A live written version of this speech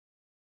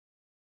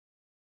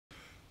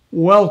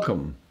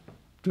Welcome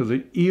to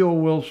the E.O.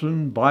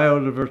 Wilson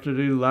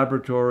Biodiversity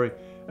Laboratory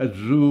at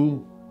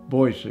Zoo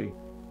Boise.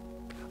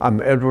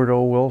 I'm Edward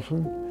O.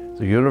 Wilson,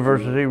 the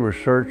University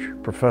Research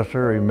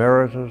Professor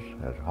Emeritus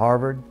at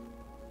Harvard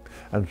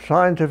and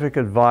Scientific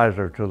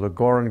Advisor to the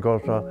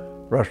Gorongosa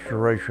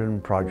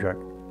Restoration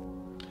Project.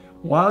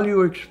 While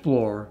you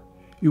explore,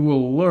 you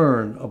will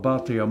learn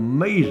about the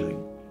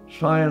amazing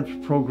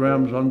science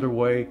programs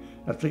underway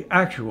at the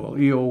actual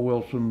E.O.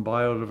 Wilson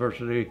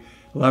Biodiversity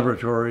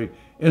Laboratory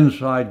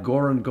inside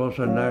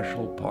Gorongosa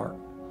National Park.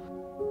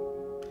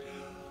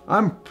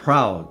 I'm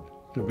proud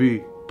to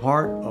be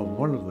part of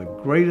one of the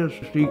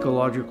greatest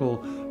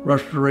ecological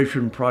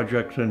restoration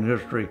projects in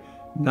history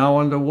now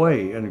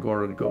underway in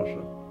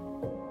Gorongosa.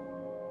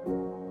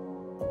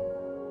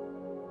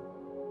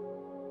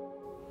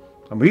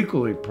 I'm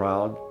equally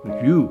proud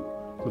that you,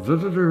 the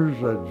visitors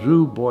at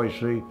Zoo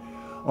Boise,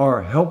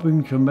 are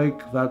helping to make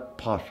that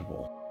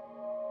possible.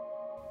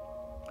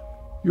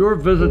 Your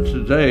visit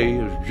today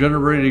is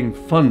generating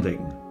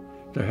funding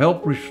to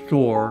help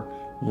restore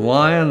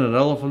lion and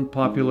elephant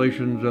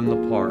populations in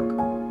the park.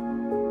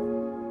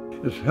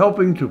 It's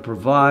helping to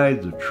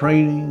provide the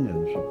training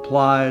and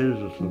supplies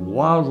that the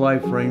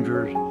wildlife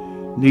rangers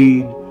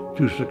need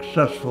to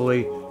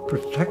successfully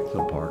protect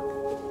the park.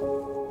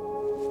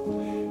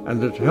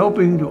 And it's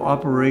helping to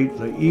operate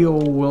the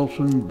E.O.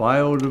 Wilson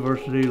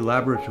Biodiversity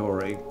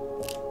Laboratory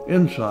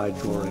inside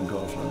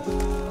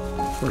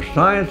Gorongosa, where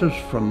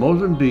scientists from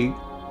Mozambique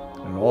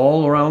and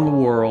all around the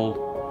world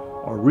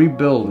are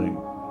rebuilding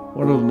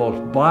one of the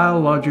most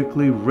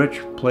biologically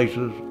rich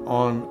places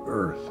on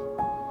Earth.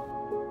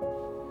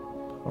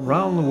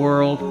 Around the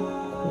world,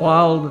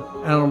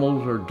 wild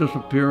animals are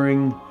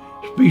disappearing,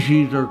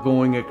 species are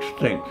going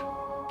extinct.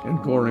 In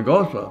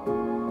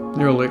Gorongosa,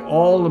 nearly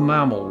all the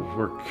mammals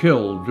were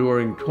killed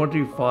during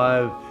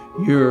 25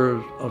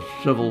 years of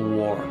civil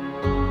war.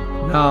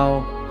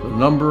 Now, the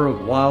number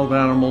of wild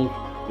animals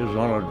is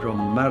on a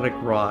dramatic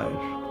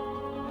rise.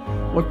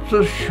 What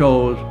this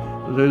shows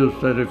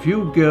is that if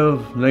you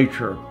give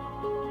nature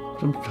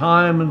some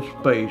time and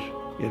space,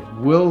 it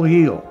will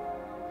heal.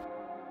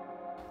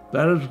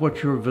 That is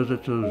what your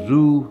visit to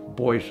Zoo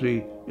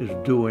Boise is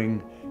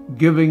doing,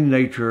 giving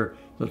nature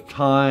the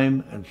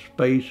time and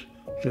space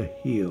to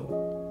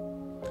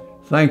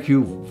heal. Thank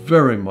you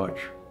very much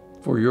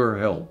for your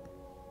help.